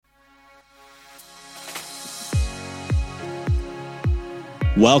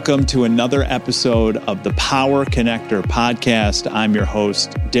Welcome to another episode of the Power Connector podcast. I'm your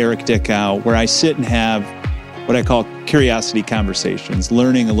host, Derek Dickow, where I sit and have what I call curiosity conversations,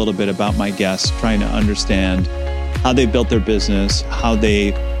 learning a little bit about my guests, trying to understand how they built their business, how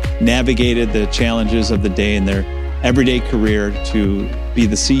they navigated the challenges of the day in their everyday career to be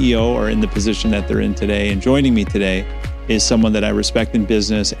the CEO or in the position that they're in today. And joining me today is someone that I respect in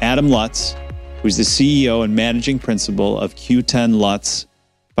business, Adam Lutz, who's the CEO and managing principal of Q10 Lutz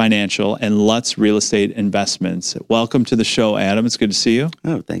Financial and Lutz Real Estate Investments. Welcome to the show, Adam. It's good to see you.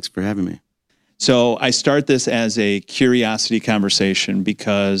 Oh, thanks for having me. So I start this as a curiosity conversation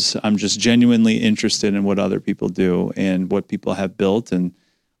because I'm just genuinely interested in what other people do and what people have built and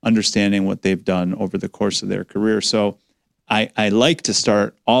understanding what they've done over the course of their career. So I like to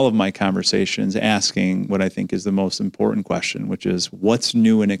start all of my conversations asking what I think is the most important question, which is what's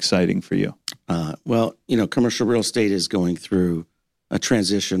new and exciting for you? Commercial real estate is going through a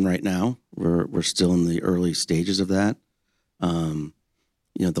transition right now. We're still in the early stages of that. The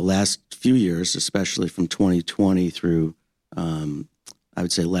last few years, especially from 2020 through, I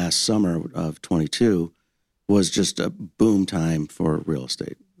would say last summer of 22, was just a boom time for real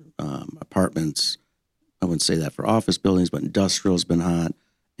estate. Apartments, I wouldn't say that for office buildings, but industrial has been hot,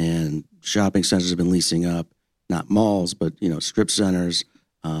 and shopping centers have been leasing up, not malls, but, strip centers,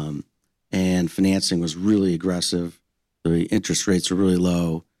 and financing was really aggressive. The interest rates were really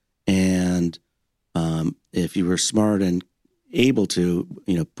low, and if you were smart and able to,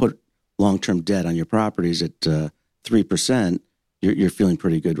 put long-term debt on your properties at 3%, you're feeling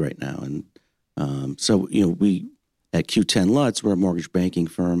pretty good right now. And we at Q10 Lutz, we're a mortgage banking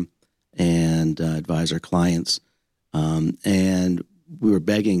firm and advise our clients, and we were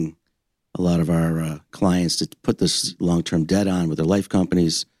begging a lot of our clients to put this long-term debt on with their life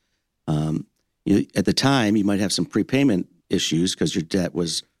companies. At the time, you might have some prepayment issues because your debt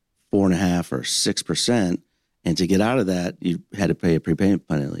was 4.5% or 6%. And to get out of that, you had to pay a prepayment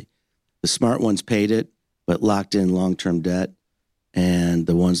penalty. The smart ones paid it, but locked in long-term debt. And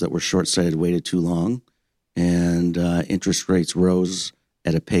the ones that were short-sighted waited too long. And interest rates rose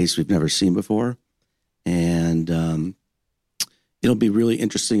at a pace we've never seen before. And it'll be really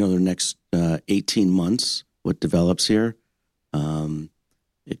interesting over the next 18 months what develops here.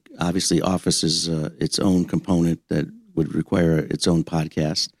 Obviously, office is its own component that would require its own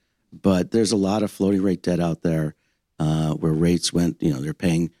podcast. But there's a lot of floating rate debt out there where rates went, they're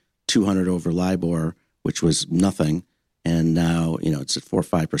paying 200 over LIBOR, which was nothing. And now, it's at 4 or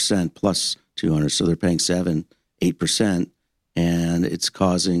 5% plus 200. So they're paying 7, 8%. And it's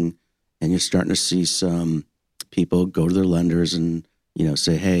causing, and you're starting to see some people go to their lenders and,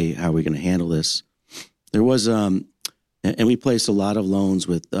 say, hey, how are we going to handle this? There was, and we placed a lot of loans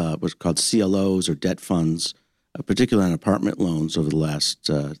with what's called CLOs or debt funds, particularly on apartment loans over the last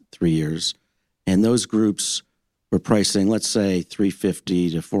 3 years. And those groups were pricing, let's say,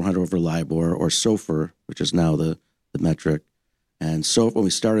 350 to 400 over LIBOR or SOFR, which is now the metric. And so when we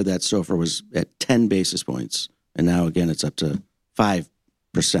started that, SOFR was at 10 basis points. And now, again, it's up to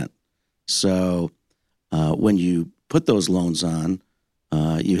 5%. So when you put those loans on,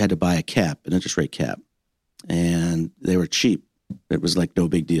 you had to buy a cap, an interest rate cap. And they were cheap. It was like no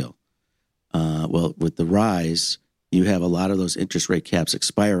big deal. Well, with the rise, you have a lot of those interest rate caps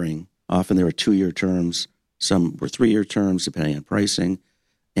expiring. Often there were 2-year terms. Some were 3-year terms, depending on pricing.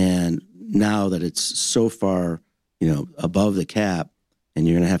 And now that it's so far, above the cap, and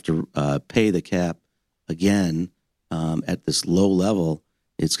you're going to have to pay the cap again at this low level,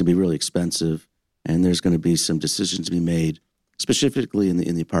 it's going to be really expensive. And there's going to be some decisions to be made, specifically in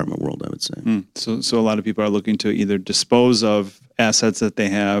the apartment world, I would say. So a lot of people are looking to either dispose of assets that they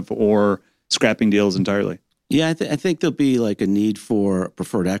have or scrapping deals entirely. Yeah, I think there'll be like a need for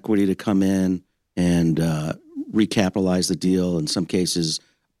preferred equity to come in and recapitalize the deal. In some cases,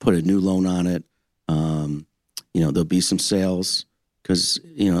 put a new loan on it. There'll be some sales because,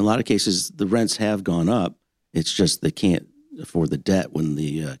 in a lot of cases, the rents have gone up. It's just they can't afford the debt when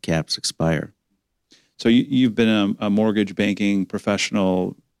the caps expire. So you've been a mortgage banking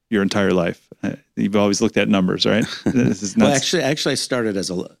professional your entire life. You've always looked at numbers, right? This is nuts. Well, actually, I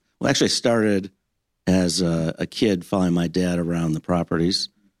started as a kid following my dad around the properties.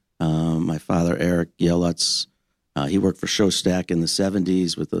 My father, Eric Lutz, he worked for Showstack in the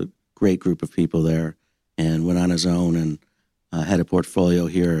 70s with a great group of people there, and went on his own and had a portfolio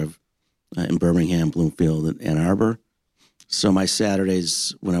here in Birmingham, Bloomfield, and Ann Arbor. So my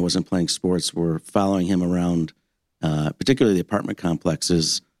Saturdays when I wasn't playing sports were following him around, particularly the apartment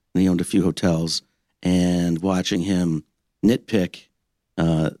complexes, and he owned a few hotels, and watching him nitpick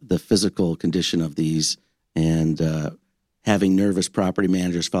the physical condition of these and having nervous property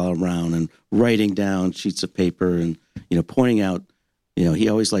managers follow around and writing down sheets of paper and, pointing out, he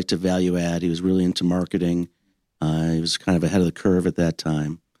always liked to value add. He was really into marketing. He was kind of ahead of the curve at that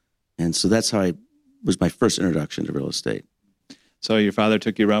time. And so that's how was my first introduction to real estate. So your father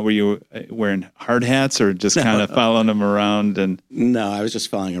took you around. Were you wearing hard hats or just kind of following him around? No, I was just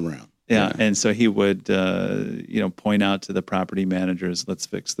following him around. Yeah. And so he would, point out to the property managers, let's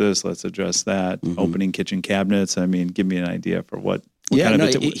fix this, let's address that, opening kitchen cabinets. I mean, give me an idea for what kind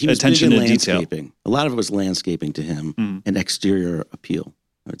of he was attention big in to detail. Landscaping. A lot of it was landscaping to him and exterior appeal,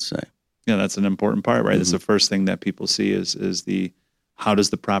 I would say. Yeah, that's an important part, right? That's the first thing that people see is how does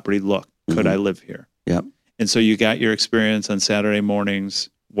the property look? Could I live here? Yep. And so you got your experience on Saturday mornings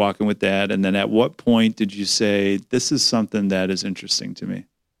walking with Dad. And then at what point did you say, this is something that is interesting to me?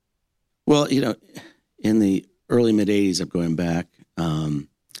 Well, in the early mid-'80s, I'm going back,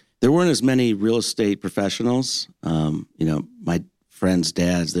 there weren't as many real estate professionals. My friends'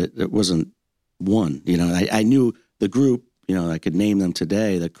 dads, there wasn't one. I knew the group, I could name them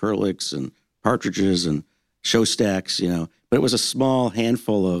today, the Curlicks and Partridges and Showstacks, but it was a small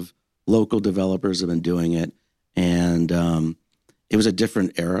handful of local developers have been doing it. And it was a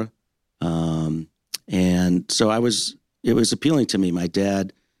different era. And so it was appealing to me. My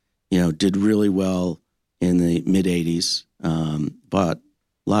dad, did really well in the mid-'80s, bought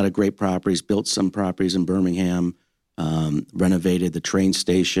a lot of great properties, built some properties in Birmingham, renovated the train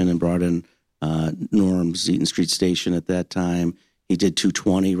station and brought in Norm's Eaton Street Station at that time. He did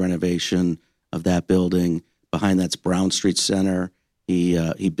 220 renovation of that building. Behind that's Brown Street Center.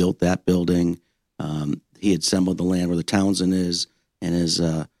 He built that building. He had assembled the land where the Townsend is, and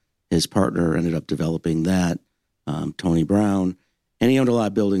his partner ended up developing that, Tony Brown. And he owned a lot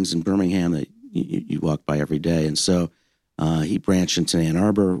of buildings in Birmingham that you walk by every day. And so he branched into Ann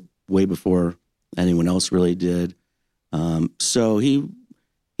Arbor way before anyone else really did. So he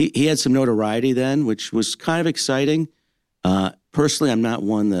had some notoriety then, which was kind of exciting. Personally, I'm not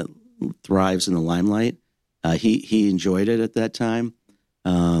one that thrives in the limelight. He enjoyed it at that time.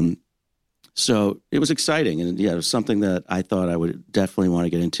 So it was exciting. And it was something that I thought I would definitely want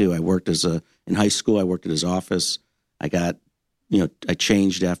to get into. I worked in high school, I worked at his office. I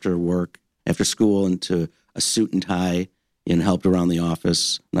changed after school into a suit and tie and helped around the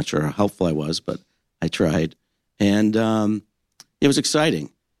office. I'm not sure how helpful I was, but I tried. And it was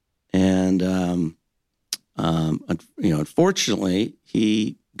exciting. And, unfortunately,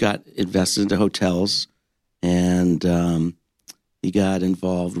 he got invested into hotels and he got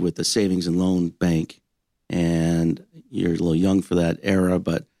involved with the Savings and Loan Bank. And you're a little young for that era,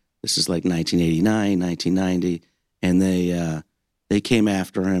 but this is like 1989, 1990. And they came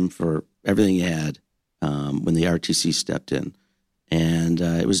after him for everything he had when the RTC stepped in. And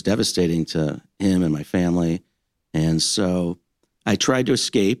it was devastating to him and my family. And so I tried to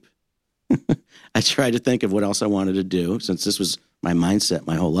escape. I tried to think of what else I wanted to do, since this was my mindset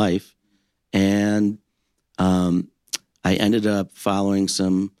my whole life. And I ended up following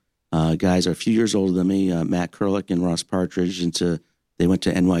some guys are a few years older than me, Matt Curlick and Ross Partridge, they went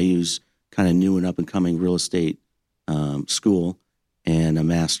to NYU's kind of new and up-and-coming real estate school and a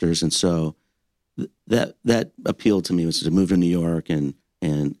master's. And so that appealed to me, was to move to New York and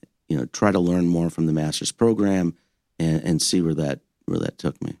try to learn more from the master's program and see where that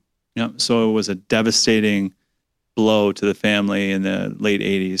took me. Yeah. So it was a devastating blow to the family in the late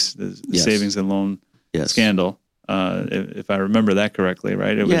 80s, the Yes. savings and loan scandal. If I remember that correctly,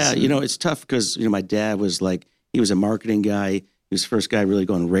 right? It's tough because, my dad was he was a marketing guy. He was the first guy really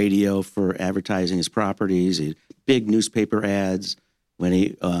going radio for advertising his properties. He had big newspaper ads.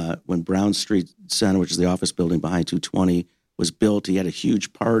 When Brown Street Center, which is the office building behind 220, was built, he had a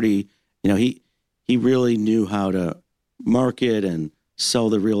huge party. He really knew how to market and sell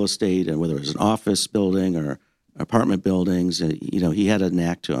the real estate, and whether it was an office building or apartment buildings, and, he had a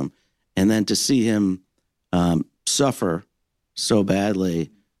knack to him. And then to see him suffer so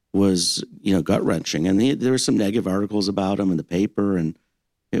badly was, gut-wrenching. And there were some negative articles about him in the paper, and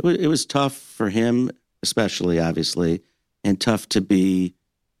it was tough for him, especially, obviously, and tough to be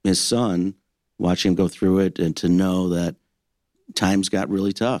his son, watching him go through it, and to know that times got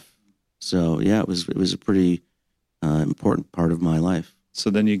really tough. So, it was a pretty important part of my life. So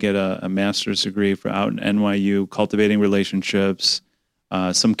then you get a master's degree out in NYU, cultivating relationships,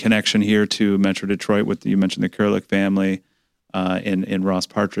 some connection here to Metro Detroit you mentioned the Curlick family, in Ross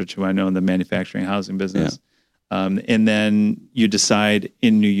Partridge, who I know in the manufacturing housing business. Yeah. And then you decide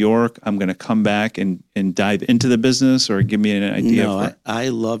in New York, I'm going to come back and dive into the business, or give me an idea. No, I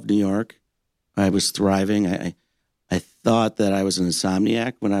loved New York. I was thriving. I I thought that I was an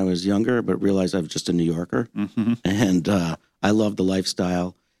insomniac when I was younger, but realized I was just a New Yorker. Mm-hmm. And I loved the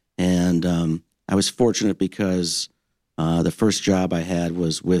lifestyle. And I was fortunate because the first job I had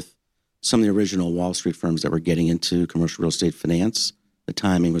was with some of the original Wall Street firms that were getting into commercial real estate finance. The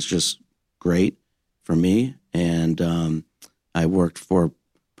timing was just great for me. And I worked for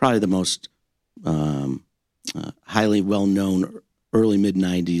probably the most highly well-known early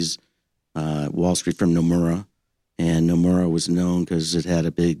mid-'90s Wall Street firm, Nomura. And Nomura was known because it had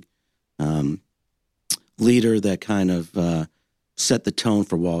a big leader that kind of set the tone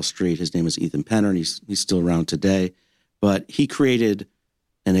for Wall Street. His name was Ethan Penner, and he's still around today. But he created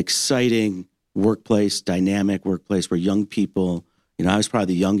an exciting workplace, dynamic workplace where young people, I was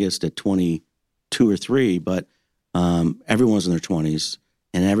probably the youngest at 22 or 3, but everyone was in their 20s,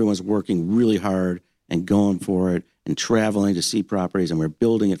 and everyone's working really hard and going for it and traveling to see properties, and we're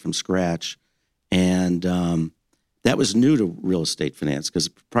building it from scratch. And that was new to real estate finance because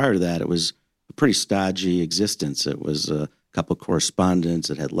prior to that, it was a pretty stodgy existence. It was a couple of correspondents.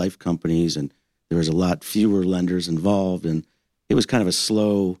 It had life companies, and there was a lot fewer lenders involved, and it was kind of a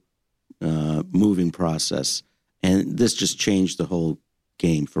slow moving process. And this just changed the whole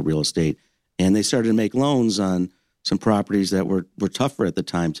game for real estate. And they started to make loans on some properties that were tougher at the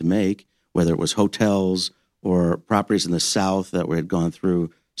time to make, whether it was hotels or properties in the South that had gone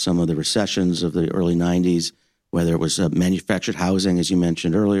through some of the recessions of the early 90s, whether it was manufactured housing, as you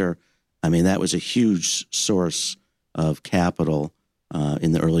mentioned earlier. I mean, that was a huge source of capital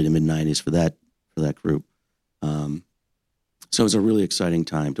in the early to mid-'90s for that group. So it was a really exciting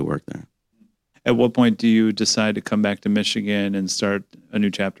time to work there. At what point do you decide to come back to Michigan and start a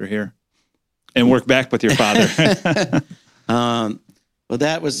new chapter here and work back with your father? Well,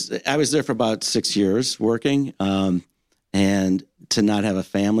 I was there for about 6 years working, and to not have a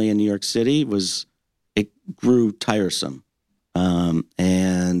family in New York City it grew tiresome.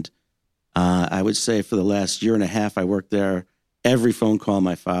 And I would say for the last year and a half I worked there, every phone call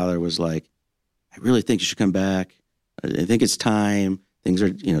my father was like, I really think you should come back. I think it's time. Things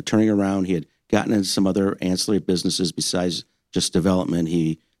are, turning around. He had gotten into some other ancillary businesses besides just development.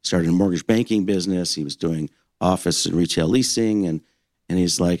 He started a mortgage banking business. He was doing office and retail leasing. And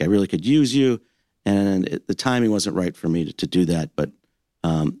he's like, I really could use you. And the timing wasn't right for me to do that. But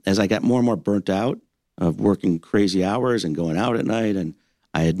as I got more and more burnt out of working crazy hours and going out at night, and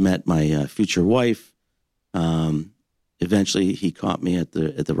I had met my future wife, eventually he caught me at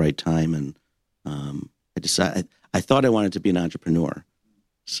the right time. And I decided, I thought I wanted to be an entrepreneur.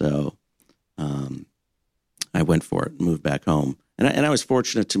 So I went for it and moved back home. And I was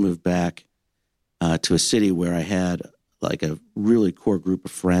fortunate to move back to a city where I had like a really core group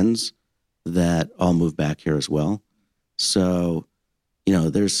of friends that all moved back here as well. So,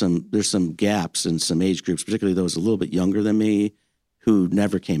 there's some gaps in some age groups, particularly those a little bit younger than me, who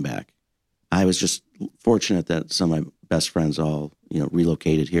never came back. I was just fortunate that some of my best friends all,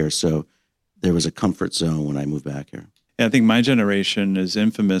 relocated here. So there was a comfort zone when I moved back here. I think my generation is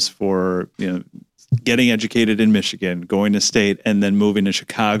infamous for, getting educated in Michigan, going to state, and then moving to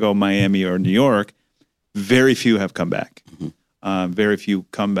Chicago, Miami, or New York. Very few have come back. Mm-hmm. Very few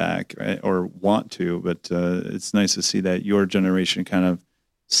come back or want to, but it's nice to see that your generation kind of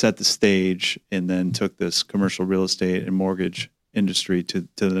set the stage and then took this commercial real estate and mortgage industry to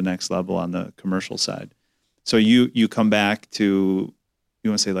the next level on the commercial side. So you come back to, you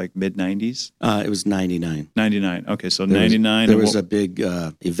want to say like mid-'90s? It was 99. 99. Okay, so 99. There was a big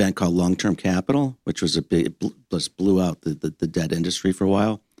event called Long-Term Capital, which was blew out the debt industry for a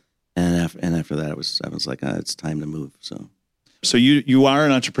while. And after that, I was like, it's time to move. So you are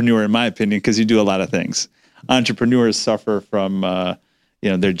an entrepreneur, in my opinion, because you do a lot of things. Entrepreneurs suffer from,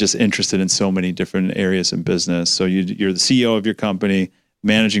 they're just interested in so many different areas in business. So you're the CEO of your company,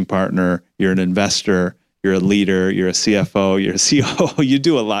 managing partner, you're an investor, you're a leader, you're a CFO, you're a COO. You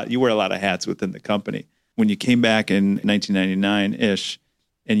do a lot. You wear a lot of hats within the company. When you came back in 1999-ish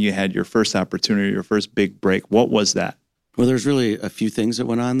and you had your first opportunity, your first big break, what was that? Well, there's really a few things that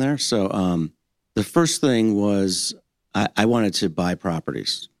went on there. So the first thing was I wanted to buy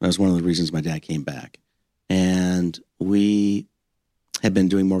properties. That was one of the reasons my dad came back. And we had been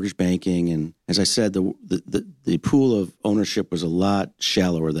doing mortgage banking. And as I said, the pool of ownership was a lot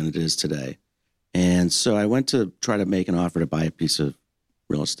shallower than it is today. And so I went to try to make an offer to buy a piece of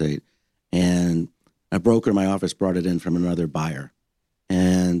real estate. And a broker in my office brought it in from another buyer.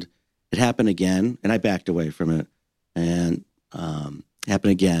 And it happened again. And I backed away from it. And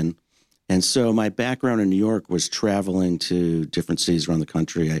happened again. And so my background in New York was traveling to different cities around the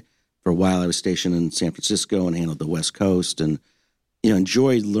country. For a while, I was stationed in San Francisco and handled the West Coast and,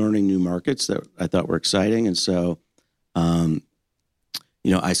 enjoyed learning new markets that I thought were exciting. And so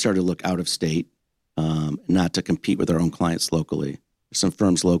I started to look out of state, not to compete with our own clients locally. There's some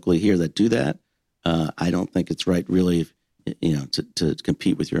firms locally here that do that. I don't think it's right, really, to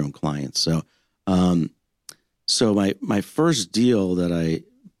compete with your own clients. So, my first deal that I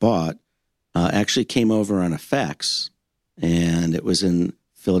bought actually came over on a fax, and it was in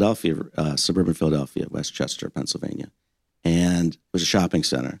Philadelphia, suburban Philadelphia, Westchester, Pennsylvania, and it was a shopping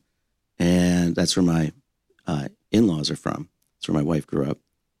center, and that's where my in-laws are from. That's where my wife grew up.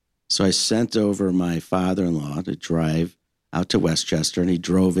 So I sent over my father-in-law to drive out to Westchester, and he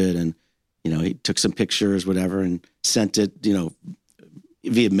drove it, and he took some pictures, whatever, and sent it,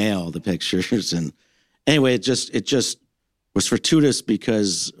 via mail, the pictures. And anyway, it just was fortuitous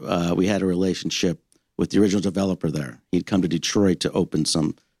because we had a relationship with the original developer there. He'd come to Detroit to open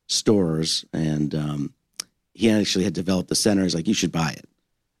some stores, and he actually had developed the center. He's like, you should buy it.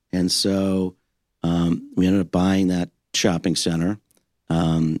 And so we ended up buying that shopping center,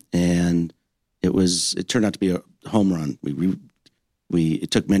 and it turned out to be a home run.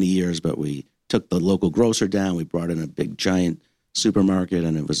 It took many years, but we took the local grocer down. We brought in a big giant supermarket,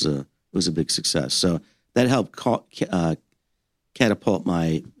 and it was a big success. So that helped catapult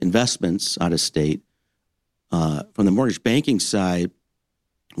my investments out of state. From the mortgage banking side,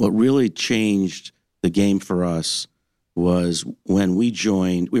 what really changed the game for us was when we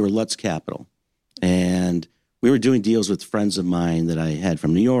joined. We were Lutz Capital, and we were doing deals with friends of mine that I had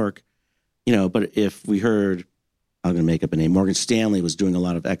from New York. But if we heard, I'm going to make up a name, Morgan Stanley was doing a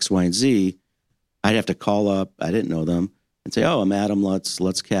lot of X, Y, and Z, I'd have to call up, I didn't know them, and say, I'm Adam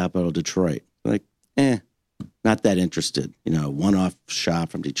Lutz Capital, Detroit. Like, not that interested. One-off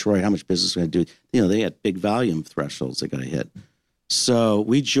shop from Detroit, how much business are we going to do? They had big volume thresholds they got to hit. So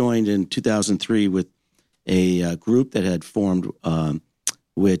we joined in 2003 with a group that had formed,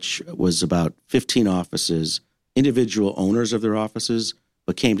 which was about 15 offices, individual owners of their offices,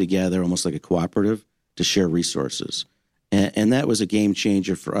 but came together almost like a cooperative to share resources. And that was a game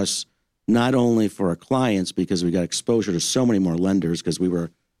changer for us, not only for our clients, because we got exposure to so many more lenders, because we were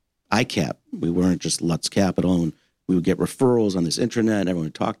ICAP. We weren't just Lutz Capital, and we would get referrals on this intranet, and everyone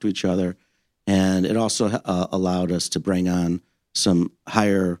would talk to each other. And it also allowed us to bring on some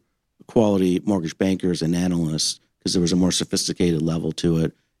higher quality mortgage bankers and analysts, because there was a more sophisticated level to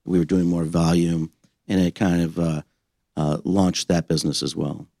it. We were doing more volume, and it kind of launched that business as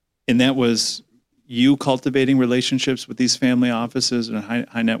well. And that was you cultivating relationships with these family offices and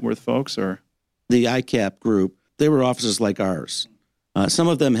high net worth folks, or? The ICAP group, they were offices like ours. Some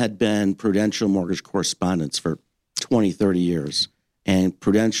of them had been Prudential mortgage correspondents for 20, 30 years, and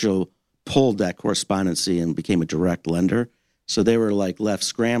Prudential pulled that correspondency and became a direct lender. So they were like left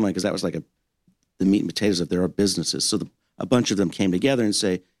scrambling, because that was like the meat and potatoes of their businesses. So a bunch of them came together and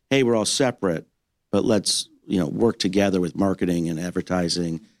say, hey, we're all separate, but let's work together with marketing and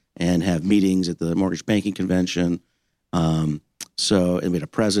advertising and have meetings at the mortgage banking convention. So we had a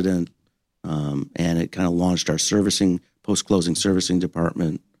president, and it kind of launched our post-closing servicing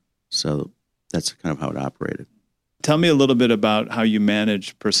department. So that's kind of how it operated. Tell me a little bit about how you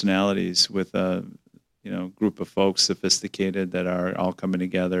manage personalities with a group of folks, sophisticated, that are all coming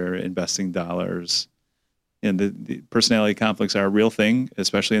together, investing dollars. And the personality conflicts are a real thing,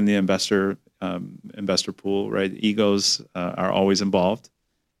 especially in the investor pool, right? Egos are always involved,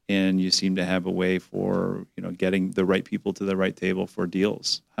 and you seem to have a way for getting the right people to the right table for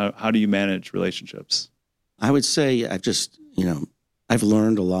deals. How do you manage relationships? I would say I've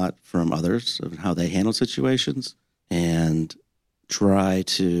learned a lot from others of how they handle situations, and try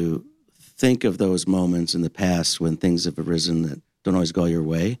to think of those moments in the past when things have arisen that don't always go your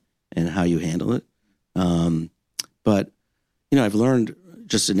way, and how you handle it. But I've learned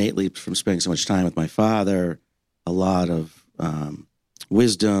just innately from spending so much time with my father, a lot of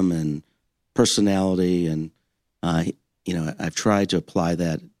wisdom and personality, and I've tried to apply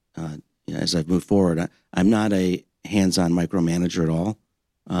that as I've moved forward. I'm not a hands-on micromanager at all.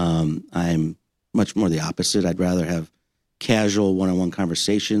 I'm much more the opposite. I'd rather have casual one-on-one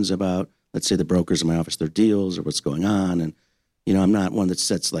conversations about, let's say, the brokers in my office, their deals or what's going on. And, I'm not one that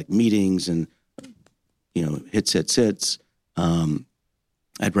sets like meetings and, hits.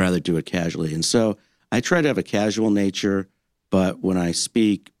 I'd rather do it casually. And so I try to have a casual nature, but when I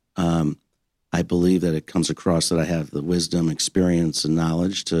speak, I believe that it comes across that I have the wisdom, experience, and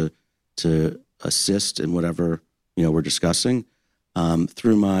knowledge to assist in whatever, we're discussing.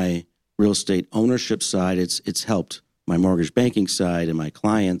 Through my real estate ownership side, it's helped my mortgage banking side and my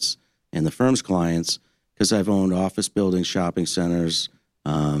clients and the firm's clients, because I've owned office buildings, shopping centers,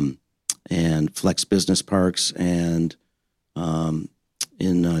 and flex business parks. And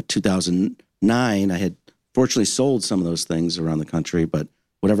in 2009, I had fortunately sold some of those things around the country, but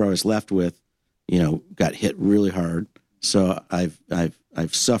whatever I was left with, got hit really hard. So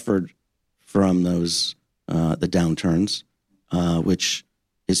I've suffered from those the downturns, which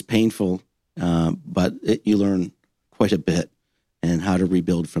is painful, but you learn quite a bit and how to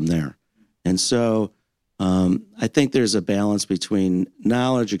rebuild from there. And so I think there's a balance between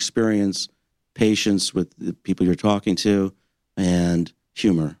knowledge, experience, patience with the people you're talking to, and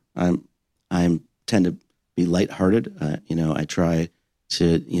humor. I tend to be lighthearted. I try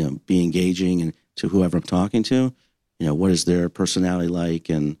to be engaging and to whoever I'm talking to. What is their personality like,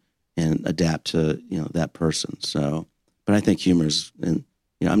 and adapt to that person. So, but I think humor is, and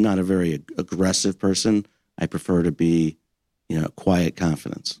I'm not a very aggressive person. I prefer to be quiet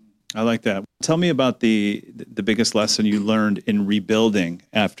confidence. I like that. Tell me about the biggest lesson you learned in rebuilding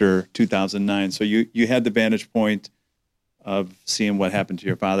after 2009. So you had the vantage point of seeing what happened to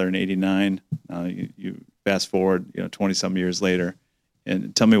your father in '89. You fast forward, 20-some years later,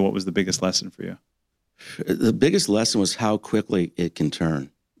 and tell me what was the biggest lesson for you. The biggest lesson was how quickly it can turn.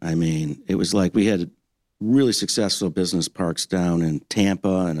 I mean, it was like we had really successful business parks down in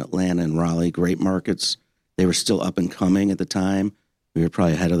Tampa and Atlanta and Raleigh, great markets. They were still up and coming at the time. We were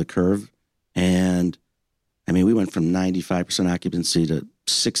probably ahead of the curve. And I mean, we went from 95% occupancy to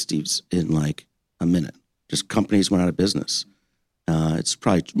 60s in like a minute. Just companies went out of business. It's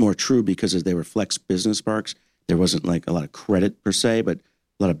probably more true because they were flex business parks. There wasn't like a lot of credit per se, but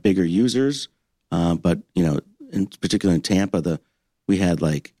a lot of bigger users. But in particular in Tampa, we had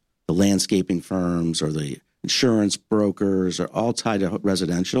like the landscaping firms or the insurance brokers are all tied to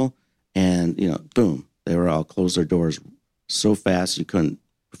residential, and boom, they were all closed their doors so fast you couldn't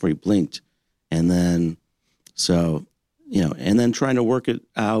before you blinked, and then and then trying to work it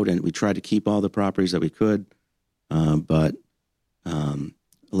out, and we tried to keep all the properties that we could, but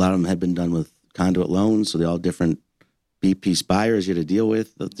a lot of them had been done with conduit loans, so they're all different B-piece buyers you had to deal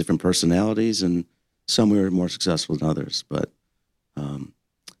with, the different personalities, and some we were more successful than others. But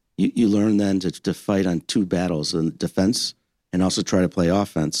you learn then to fight on two battles, in defense and also try to play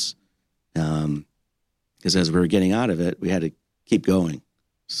offense. Because as we were getting out of it, we had to keep going.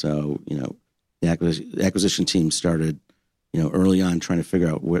 So, the acquisition team started, early on trying to figure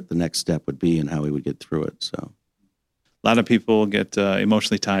out what the next step would be and how we would get through it. So, a lot of people get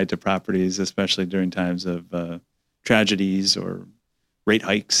emotionally tied to properties, especially during times of tragedies or rate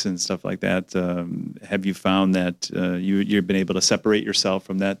hikes and stuff like that. Have you found that you've been able to separate yourself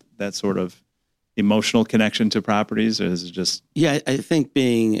from that sort of emotional connection to properties, or is it just? Yeah, I think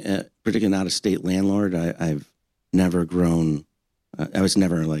being particularly an out-of-state landlord, I've never grown. I was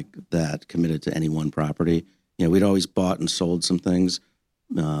never like that committed to any one property. We'd always bought and sold some things.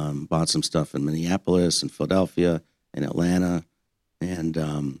 Bought some stuff in Minneapolis and Philadelphia and Atlanta,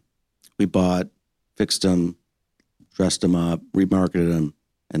 and we bought, fixed them, dressed them up, remarketed them,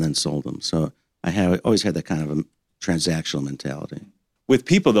 and then sold them. So I always had that kind of a transactional mentality. With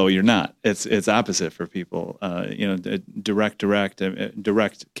people, though, you're not. It's opposite for people. Direct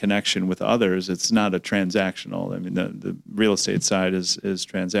connection with others. It's not a transactional. I mean, the real estate side is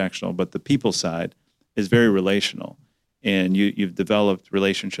transactional, but the people side is very relational. And you've developed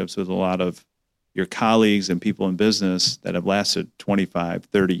relationships with a lot of your colleagues and people in business that have lasted 25,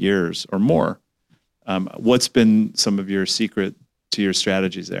 30 years or more. What's been some of your secret to your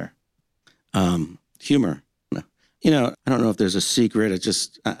strategies there? Humor. I don't know if there's a secret. I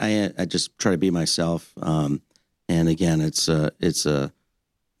just try to be myself. And again, I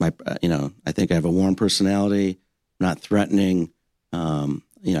think I have a warm personality, not threatening.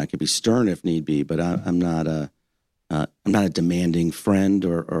 I could be stern if need be, but I'm not a demanding friend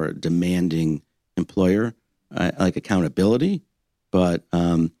or a demanding employer. I like accountability, but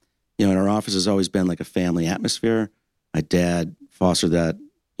our office has always been like a family atmosphere. My dad fostered that,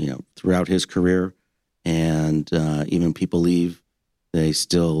 throughout his career. And even people leave, they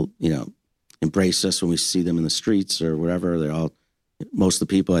still, embrace us when we see them in the streets or wherever. Most of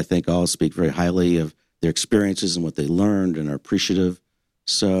the people, I think, all speak very highly of their experiences and what they learned and are appreciative.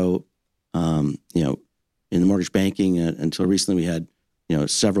 So, in the mortgage banking, until recently, we had,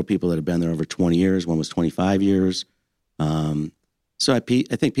 several people that have been there over 20 years. One was 25 years. So I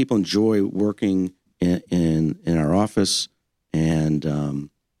think people enjoy working in our office, and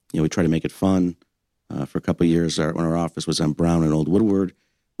we try to make it fun. For a couple of years, when our office was on Brown and Old Woodward,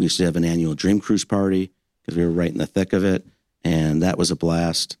 we used to have an annual Dream Cruise party because we were right in the thick of it, and that was a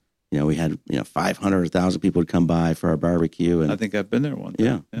blast. We had 500 or 1,000 people would come by for our barbecue, and I think I've been there one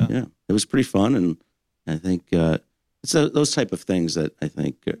time. Yeah. It was pretty fun, and I think it's those type of things that I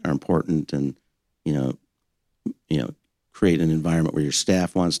think are important, and create an environment where your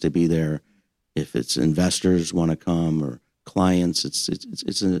staff wants to be there, if it's investors want to come or clients,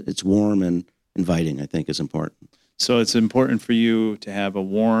 it's warm and inviting, I think, is important. So it's important for you to have a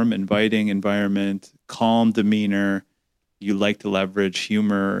warm, inviting environment, calm demeanor. You like to leverage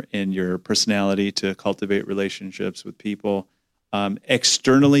humor in your personality to cultivate relationships with people.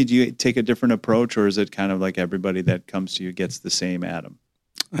 Externally, do you take a different approach, or is it kind of like everybody that comes to you gets the same Adam?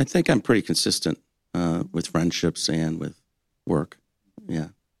 I think I'm pretty consistent with friendships and with work. Yeah,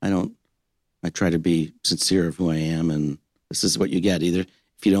 I try to be sincere of who I am, and this is what you get. Either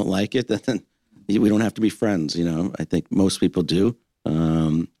if you don't like it, then we don't have to be friends. I think most people do,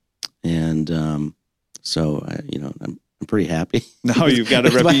 so I'm pretty happy. Now you've got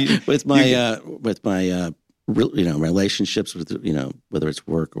a with my relationships with whether it's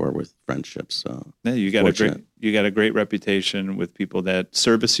work or with friendships. So yeah, you got a great reputation with people that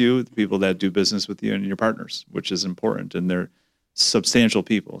service you, the people that do business with you, and your partners, which is important, and they're substantial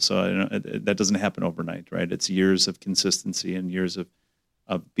people. So that doesn't happen overnight, right? It's years of consistency and years of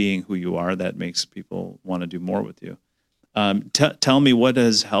being who you are that makes people want to do more with you. Tell me what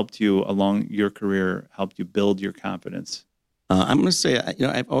has helped you along your career, helped you build your confidence. I'm going to say,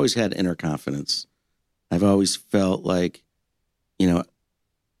 I've always had inner confidence. I've always felt like,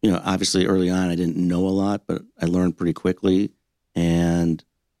 obviously early on I didn't know a lot, but I learned pretty quickly, and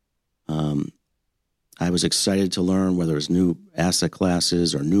I was excited to learn whether it was new asset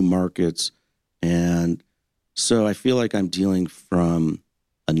classes or new markets, and so I feel like I'm dealing from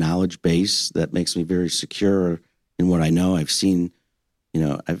a knowledge base that makes me very secure in what I know. I've seen,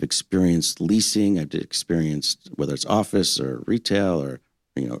 I've experienced leasing, I've experienced whether it's office or retail or,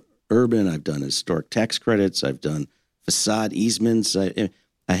 urban. I've done historic tax credits. I've done facade easements. I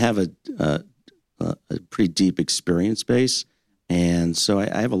have a pretty deep experience base, and so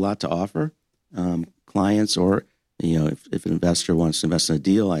I have a lot to offer clients. Or if an investor wants to invest in a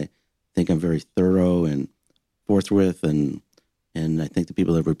deal, I think I'm very thorough and forthwith, and I think the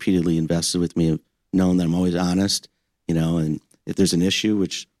people that have repeatedly invested with me have known that I'm always honest. And if there's an issue,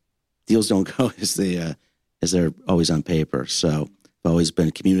 which deals don't go as they're always on paper. So I've always been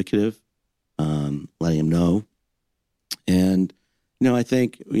communicative, letting them know. And, I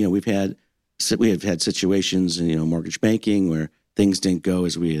think, we have had situations in, mortgage banking where things didn't go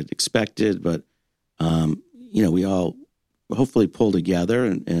as we had expected, but, we all hopefully pull together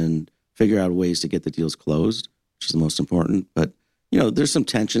and figure out ways to get the deals closed, which is the most important. But, there's some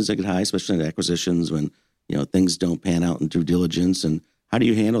tensions that get high, especially in acquisitions when, things don't pan out in due diligence. And how do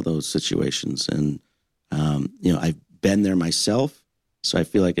you handle those situations? And, I've been there myself, so I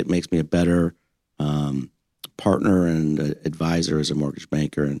feel like it makes me a better partner and advisor as a mortgage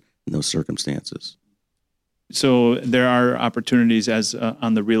banker in those circumstances. So there are opportunities as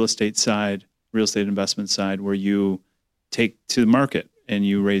on the real estate investment side, where you take to the market and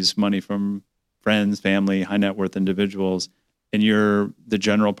you raise money from friends, family, high net worth individuals, and you're the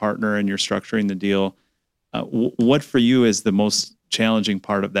general partner and you're structuring the deal. What for you is the most challenging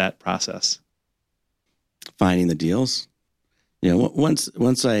part of that process? Finding the deals.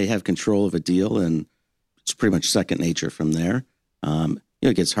 Once I have control of a deal, and it's pretty much second nature from there.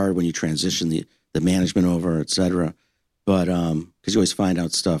 It gets hard when you transition the management over, et cetera. But because you always find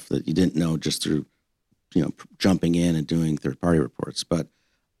out stuff that you didn't know just through, jumping in and doing third-party reports. But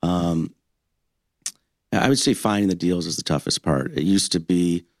I would say finding the deals is the toughest part. It used to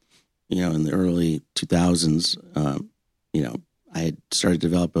be, in the early 2000s, I had started to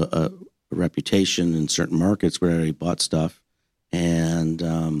develop a reputation in certain markets where I already bought stuff. And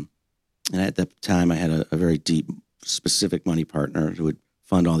at that time, I had a very deep, specific money partner who would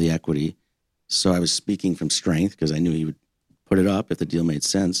fund all the equity. So I was speaking from strength because I knew he would put it up if the deal made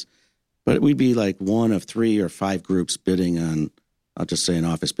sense. But we'd be like one of 3 or 5 groups bidding on, I'll just say, an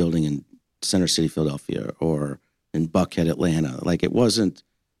office building in Center City, Philadelphia, or in Buckhead, Atlanta. Like, it wasn't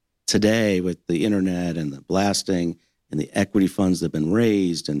today with the internet and the blasting and the equity funds that have been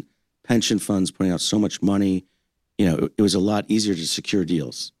raised and pension funds putting out so much money. It was a lot easier to secure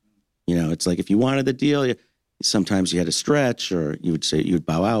deals. It's like if you wanted the deal, sometimes you had to stretch, or you would say you'd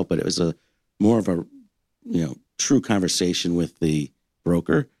bow out, but it was more of a true conversation with the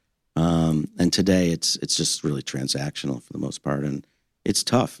broker. And today it's just really transactional for the most part, and it's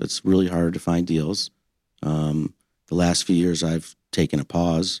tough. It's really hard to find deals. The last few years I've taken a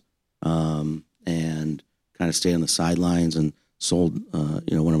pause and kind of stayed on the sidelines and sold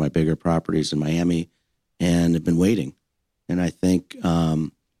one of my bigger properties in Miami, and have been waiting. And I think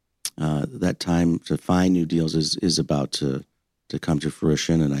that time to find new deals is about to come to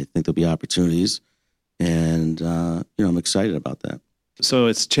fruition, and I think there'll be opportunities, and I'm excited about that. So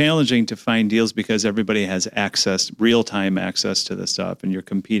it's challenging to find deals because everybody has real-time access to the stuff, and you're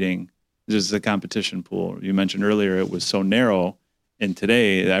competing. Just the competition pool. You mentioned earlier it was so narrow, and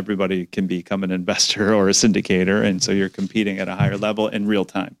today everybody can become an investor or a syndicator, and so you're competing at a higher level in real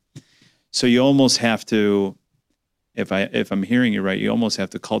time. So you almost have to, if I'm hearing you right, you almost have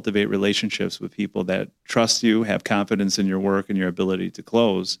to cultivate relationships with people that trust you, have confidence in your work and your ability to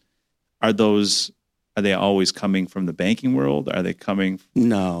close. Are they always coming from the banking world? Are they coming?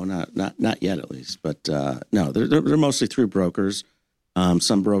 No, not yet at least. But no, they're mostly through brokers.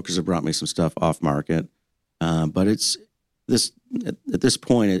 Some brokers have brought me some stuff off market, but it's this at this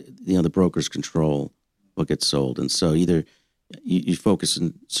point, the brokers control what gets sold, and so either you focus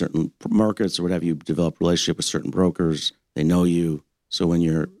in certain markets or whatever, you develop a relationship with certain brokers. They know you, so when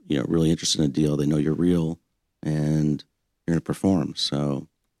you're really interested in a deal, they know you're real and you're going to perform. So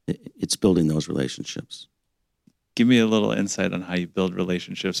it's building those relationships. Give me a little insight on how you build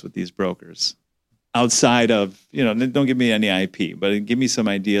relationships with these brokers. Outside of, don't give me any IP, but give me some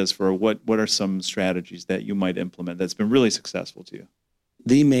ideas for what are some strategies that you might implement that's been really successful to you.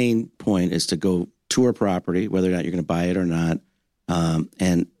 The main point is to go tour property, whether or not you're going to buy it or not,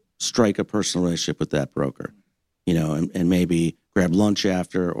 and strike a personal relationship with that broker, and maybe grab lunch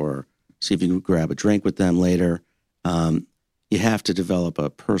after or see if you can grab a drink with them later. You have to develop a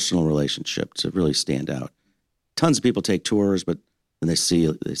personal relationship to really stand out. Tons of people take tours, but then they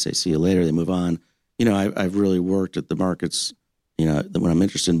say, see you later, they move on. I've really worked at the markets, when I'm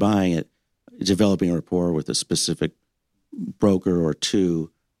interested in buying it, developing a rapport with a specific broker or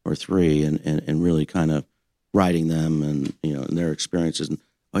two or three and really kind of riding them and their experiences. And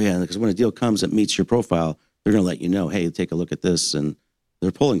because when a deal comes that meets your profile, they're going to let you know, hey, take a look at this, and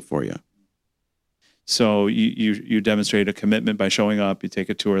they're pulling for you. So you demonstrate a commitment by showing up, you take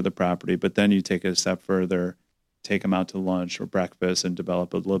a tour of the property, but then you take it a step further, take them out to lunch or breakfast and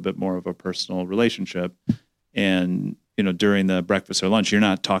develop a little bit more of a personal relationship. And, during the breakfast or lunch, you're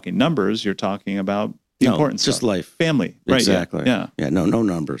not talking numbers, you're talking about the important stuff. Just life. Family. Right. Exactly. Yeah. No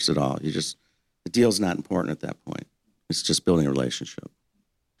numbers at all. The deal's not important at that point. It's just building a relationship.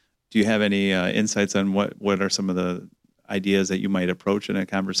 Do you have any insights on what are some of the ideas that you might approach in a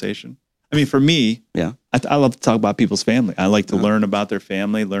conversation? I mean, for me, I love to talk about people's family. I like to learn about their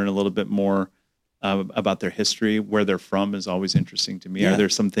family, learn a little bit more about their history. Where they're from is always interesting to me. Yeah. Are there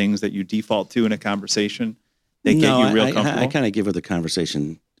some things that you default to in a conversation that get you real comfortable? I kind of give what the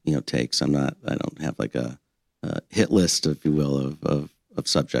conversation takes. I don't have like a hit list, if you will, of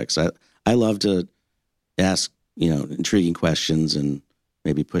subjects. I love to ask intriguing questions and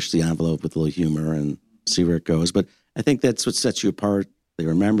maybe push the envelope with a little humor and see where it goes. But I think that's what sets you apart. They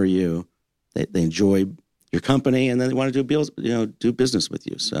remember you. They enjoy your company, and then they want to do business with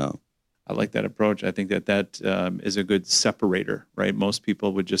you. So I like that approach. I think that is a good separator, right? Most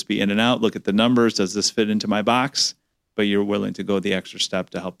people would just be in and out, look at the numbers. Does this fit into my box? But you're willing to go the extra step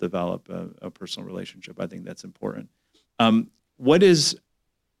to help develop a personal relationship. I think that's important. What is,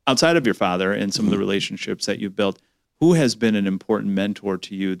 outside of your father and some of the relationships that you've built, who has been an important mentor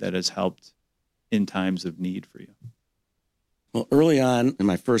to you that has helped in times of need for you? Well, early on in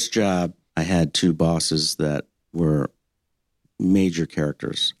my first job, I had two bosses that were major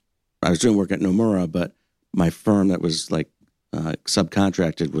characters. I was doing work at Nomura, but my firm that was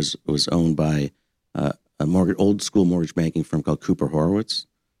subcontracted was owned by a old school mortgage banking firm called Cooper Horowitz,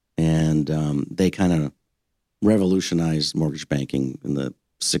 and they kind of revolutionized mortgage banking in the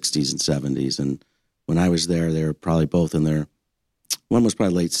 60s and 70s. And when I was there, they were probably both in their, one was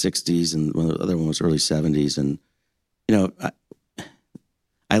probably late 60s and the other one was early 70s. And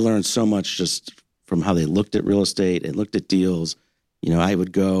I learned so much just from how they looked at real estate and looked at deals. I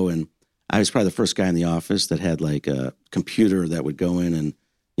would go, and I was probably the first guy in the office that had like a computer that would go in and,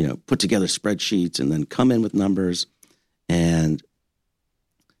 put together spreadsheets and then come in with numbers. And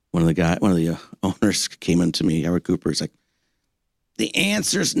one of the owners came in to me, Howard Cooper. He's like, the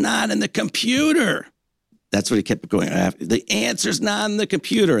answer's not in the computer. That's what he kept going after. The answer's not in the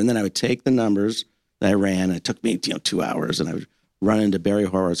computer. And then I would take the numbers that I ran. It took me 2 hours, and I would run into Barry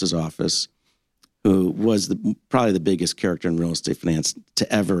Horowitz's office, who was probably the biggest character in real estate finance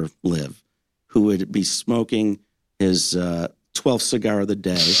to ever live, who would be smoking his 12th cigar of the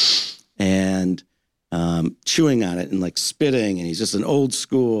day and chewing on it and like spitting. And he's just an old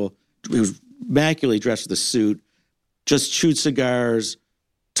school, he was immaculately dressed with a suit, just chewed cigars,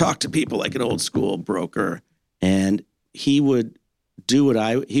 talked to people like an old school broker. And he would do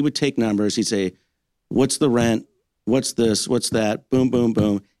he would take numbers. He'd say, what's the rent? What's this? What's that? Boom, boom,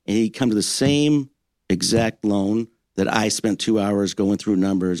 boom. And he'd come to the same exact loan that I spent 2 hours going through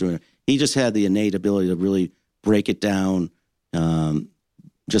numbers. He just had the innate ability to really break it down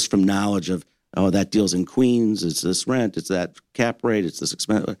just from knowledge of, that deal's in Queens, it's this rent, it's that cap rate, it's this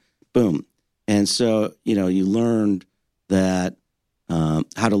expense. Boom. And so, you learned that how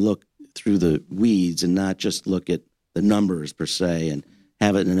to look through the weeds and not just look at the numbers per se, and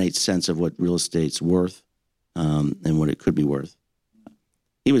have an innate sense of what real estate's worth and what it could be worth.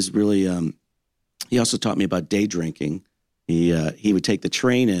 He was really, he also taught me about day drinking. He would take the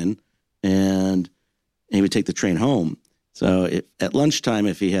train in and he would take the train home. So at lunchtime,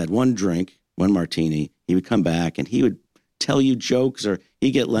 if he had one drink, one martini, he would come back and he would tell you jokes, or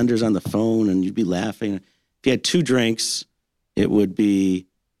he'd get lenders on the phone and you'd be laughing. If he had two drinks, it'd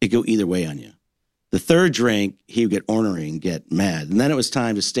go either way on you. The third drink, he would get ornery and get mad. And then it was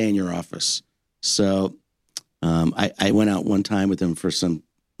time to stay in your office. So I went out one time with him for some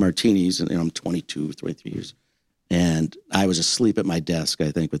martinis, and I'm 22, 23 years. And I was asleep at my desk,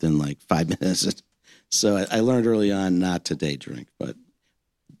 I think, within like 5 minutes. So I learned early on not to day drink, but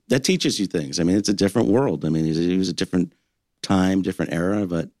that teaches you things. I mean, it's a different world. I mean, it was a different time, different era,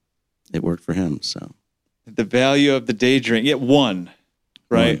 but it worked for him. So the value of the day drink, one,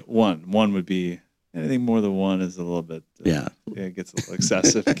 right? One would be, anything more than one is a little bit, it gets a little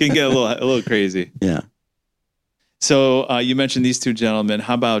excessive. It can get a little crazy. Yeah. So you mentioned these two gentlemen.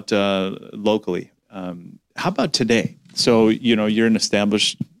 How about locally? How about today? So, you're an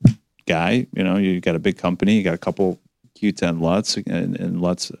established guy, you got a big company, you got a couple Q10 Lutz and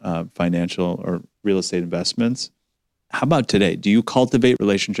Lutz financial or real estate investments. How about today? Do you cultivate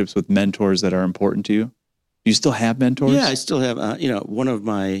relationships with mentors that are important to you? Do you still have mentors? Yeah, I still have, one of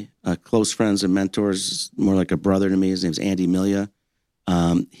my close friends and mentors, more like a brother to me. His name's Andy Milia.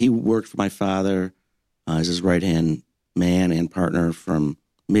 He worked for my father as his right-hand man and partner from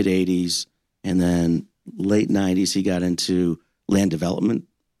mid-'80s. And then late 90s, he got into land development.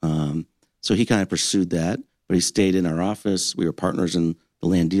 So he kind of pursued that, but he stayed in our office. We were partners in the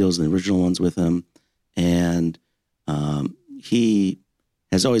land deals and the original ones with him. And he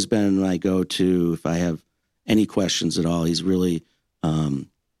has always been my go-to if I have any questions at all. He's really,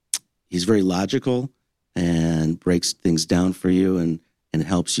 he's very logical and breaks things down for you and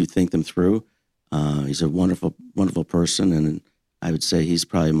helps you think them through. He's a wonderful, wonderful person. And I would say he's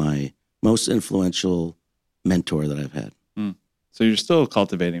probably my most influential mentor that I've had. So you're still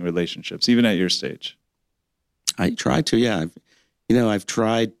cultivating relationships, even at your stage? I try to, yeah. I've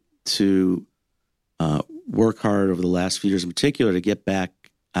tried to work hard over the last few years in particular to get back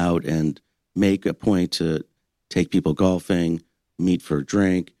out and make a point to take people golfing, meet for a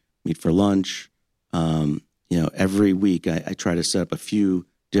drink, meet for lunch. Every week I try to set up a few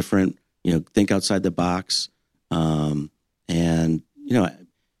different, think outside the box.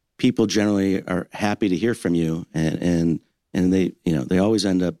 People generally are happy to hear from you, and they always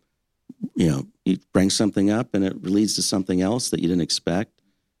end up, you bring something up and it leads to something else that you didn't expect.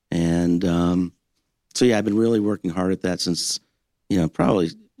 And I've been really working hard at that since, probably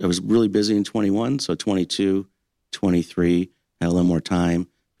I was really busy in 21. So 22, 23, had a little more time.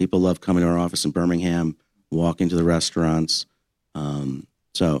 People love coming to our office in Birmingham, walking to the restaurants.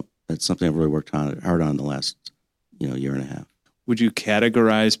 So that's something I've really worked hard on the last, year and a half. Would you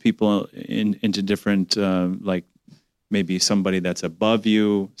categorize people into different, like maybe somebody that's above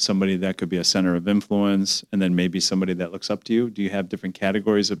you, somebody that could be a center of influence, and then maybe somebody that looks up to you? Do you have different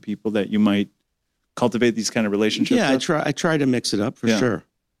categories of people that you might cultivate these kind of relationships with? I try to mix it up for sure.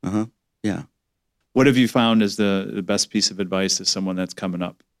 Yeah. What have you found is the best piece of advice to someone that's coming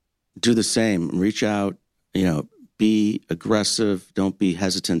up? Do the same. Reach out, be aggressive. Don't be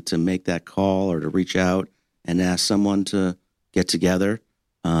hesitant to make that call or to reach out and ask someone to get together.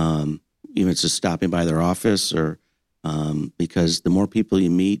 Even if it's just stopping by their office, or because the more people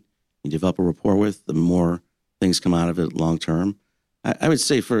you meet, you develop a rapport with, the more things come out of it long term. I would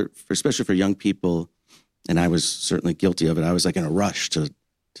say for especially for young people, and I was certainly guilty of it. I was like in a rush to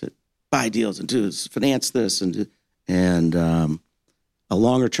buy deals and finance this and a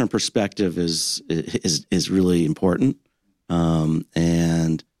longer term perspective is really important.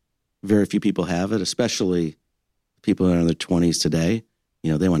 And very few people have it, especially people that are in their 20s today.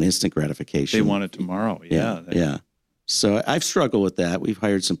 They want instant gratification. They want it tomorrow. Yeah. So I've struggled with that. We've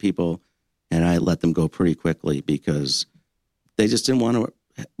hired some people, and I let them go pretty quickly because they just didn't want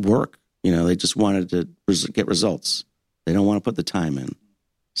to work. They just wanted to get results. They don't want to put the time in.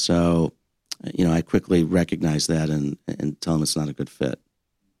 So, I quickly recognize that and tell them it's not a good fit.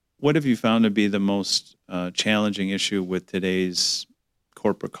 What have you found to be the most challenging issue with today's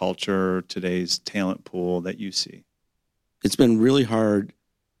corporate culture, today's talent pool that you see? It's been really hard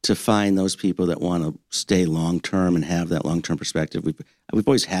to find those people that want to stay long-term and have that long-term perspective. We've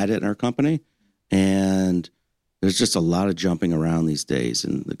always had it in our company, and there's just a lot of jumping around these days,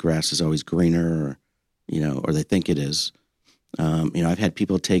 and the grass is always greener, or they think it is. I've had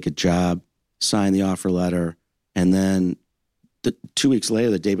people take a job sign the offer letter, and then 2 weeks later,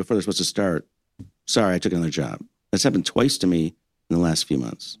 the day before they're supposed to start, sorry, I took another job. That's happened twice to me in the last few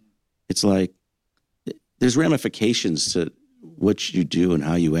months. It's like there's ramifications to what you do and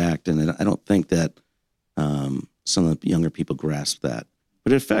how you act, and I don't think that some of the younger people grasp that.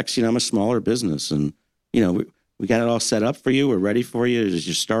 But it affects, I'm a smaller business, and, we got it all set up for you. We're ready for you as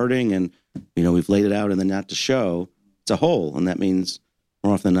you're starting, and, we've laid it out, and then not to show, it's a hole. And that means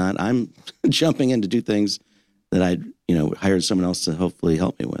more often than not, I'm jumping in to do things that I, hired someone else to hopefully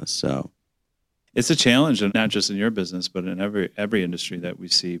help me with. So it's a challenge, and not just in your business, but in every industry that we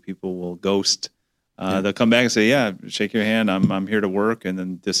see. People will ghost. They'll come back and say, yeah, shake your hand. I'm here to work, and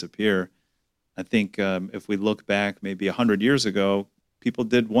then disappear. I think if we look back maybe 100 years ago, people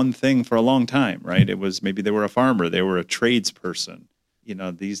did one thing for a long time, right? It was maybe they were a farmer, they were a tradesperson.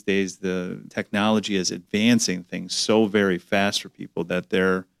 These days the technology is advancing things so very fast for people that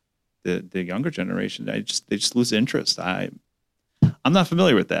the younger generation, they just lose interest. I'm not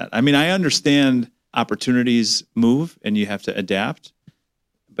familiar with that. I mean, I understand opportunities move and you have to adapt,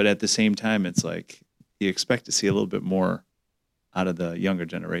 but at the same time, it's like you expect to see a little bit more out of the younger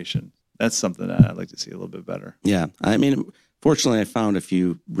generation. That's something that I'd like to see a little bit better. Yeah. I mean, fortunately, I found a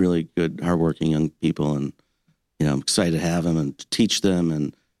few really good, hardworking young people, and, I'm excited to have them and to teach them.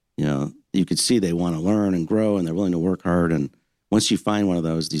 And, you could see they want to learn and grow, and they're willing to work hard. And once you find one of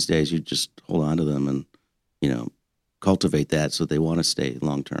those these days, you just hold on to them and, cultivate that so they want to stay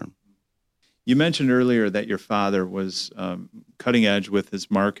long term. You mentioned earlier that your father was cutting edge with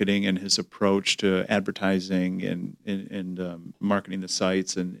his marketing and his approach to advertising and marketing the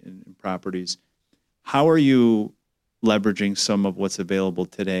sites and properties. How are you leveraging some of what's available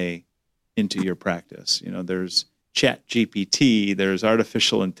today into your practice? There's Chat GPT, there's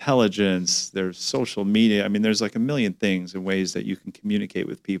artificial intelligence, there's social media. I mean, there's like a million things and ways that you can communicate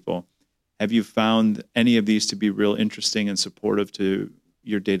with people. Have you found any of these to be real interesting and supportive to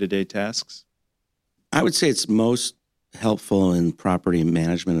your day-to-day tasks? I would say it's most helpful in property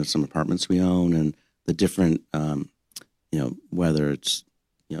management of some apartments we own, and the different, whether it's,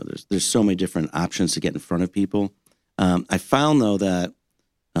 there's so many different options to get in front of people. I found, though, that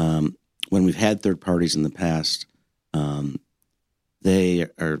when we've had third parties in the past, they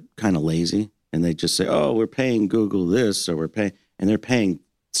are kind of lazy, and they just say, oh, we're paying Google this, or and they're paying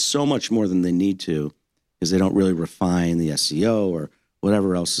so much more than they need to, because they don't really refine the SEO or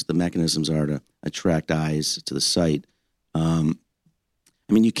whatever else the mechanisms are to attract eyes to the site. I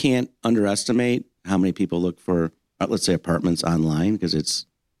mean, you can't underestimate how many people look for, let's say, apartments online, because it's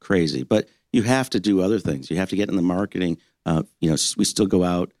crazy. But you have to do other things. You have to get in the marketing. We still go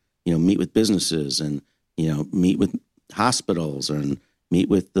out, meet with businesses, and, meet with hospitals, and meet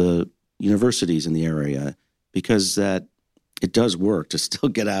with the universities in the area, because that it does work to still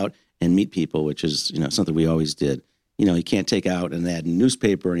get out and meet people, which is, something we always did. You can't take out an ad in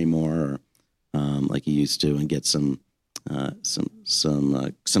newspaper anymore, or like you used to, and get some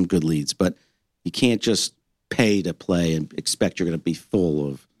good leads. But you can't just pay to play and expect you're going to be full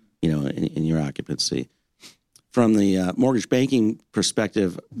of, in your occupancy. From the mortgage banking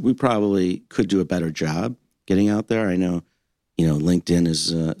perspective, we probably could do a better job getting out there. I know, LinkedIn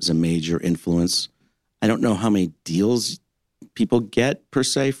is a major influence. I don't know how many deals people get per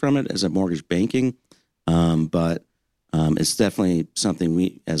se from it as a mortgage banking, but it's definitely something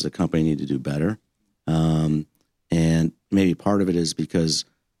we as a company need to do better. And maybe part of it is because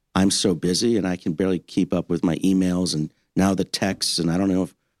I'm so busy and I can barely keep up with my emails and now the texts, and I don't know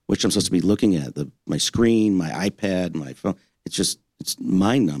which I'm supposed to be looking at, my screen, my iPad, my phone. It's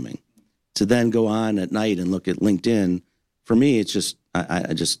mind numbing to then go on at night and look at LinkedIn. For me, it's just,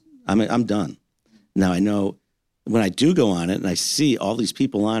 I'm done. Now I know when I do go on it and I see all these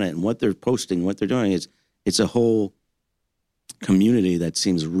people on it and what they're posting, what they're doing, it's a whole community that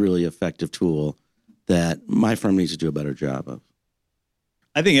seems a really effective tool that my firm needs to do a better job of.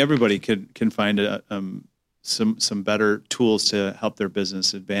 I think everybody can find some better tools to help their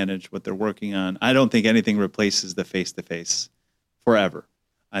business advantage what they're working on. I don't think anything replaces the face-to-face forever.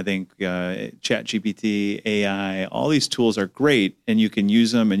 I think ChatGPT, AI, all these tools are great, and you can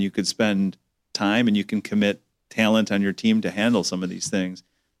use them, and you could spend time, and you can commit talent on your team to handle some of these things.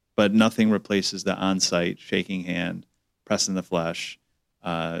 But nothing replaces the on-site shaking hand, pressing the flesh,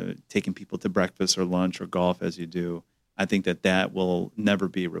 taking people to breakfast or lunch or golf as you do. I think that will never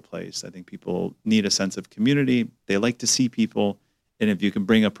be replaced. I think people need a sense of community. They like to see people. And if you can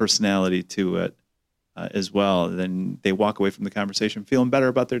bring a personality to it as well, then they walk away from the conversation feeling better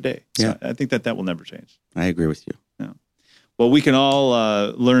about their day. So yeah. I think that will never change. I agree with you. Yeah. Well, we can all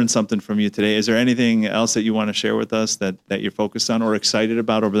learn something from you today. Is there anything else that you want to share with us that you're focused on or excited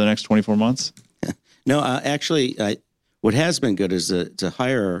about over the next 24 months? No, actually, what has been good is to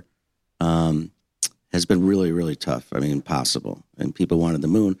hire has been really, really tough. I mean, impossible. And people wanted the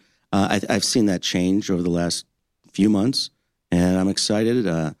moon. I've seen that change over the last few months, and I'm excited.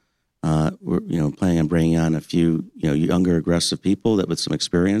 We're planning on bringing on a few younger, aggressive people that with some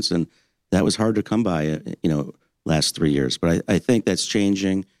experience, and that was hard to come by. Last 3 years, but I think that's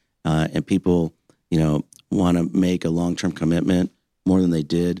changing, and people want to make a long-term commitment more than they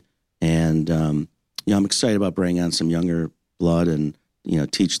did, and I'm excited about bringing on some younger blood and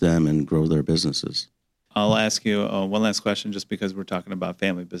teach them and grow their businesses. I'll ask you one last question, just because we're talking about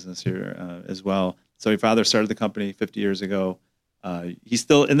family business here as well. So your father started the company 50 years ago. He's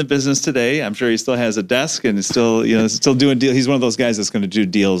still in the business today. I'm sure he still has a desk and is still doing deals. He's one of those guys that's going to do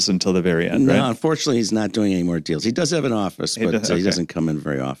deals until the very end, right? No, unfortunately, he's not doing any more deals. He does have an office, but he doesn't come in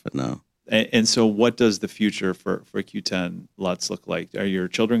very often, no. And so what does the future for Q10 Lutz look like? Are your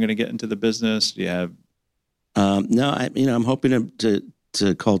children going to get into the business? Do you have... No, I'm hoping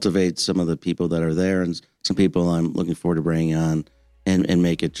to cultivate some of the people that are there, and some people I'm looking forward to bringing on and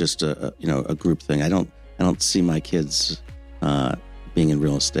make it just a group thing. I don't see my kids being in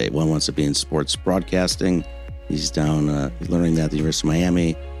real estate. One wants to be in sports broadcasting. He's down learning that at the University of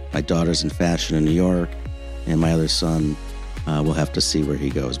Miami. My daughter's in fashion in New York, and my other son, we'll have to see where he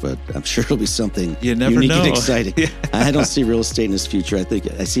goes, but I'm sure it'll be something unique and exciting. Yeah. I don't see real estate in his future. I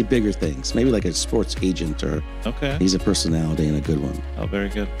think I see bigger things, maybe like a sports agent, or he's a personality and a good one. Oh, very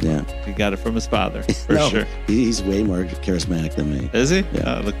good. Yeah. He got it from his father, for sure. He's way more charismatic than me. Is he?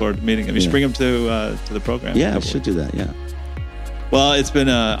 Yeah. I look forward to meeting him. You should bring him to the program. Yeah, I should do that, yeah. Well, it's been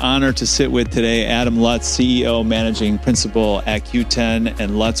an honor to sit with today Adam Lutz, CEO, Managing Principal at Q10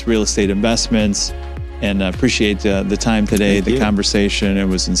 and Lutz Real Estate Investments. And appreciate the time today, the conversation. It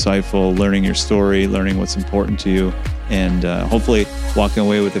was insightful, learning your story, learning what's important to you, and hopefully walking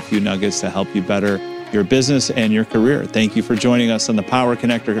away with a few nuggets to help you better your business and your career. Thank you for joining us on the Power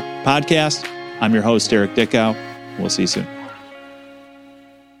Connector podcast. I'm your host, Derek Dickow. We'll see you soon.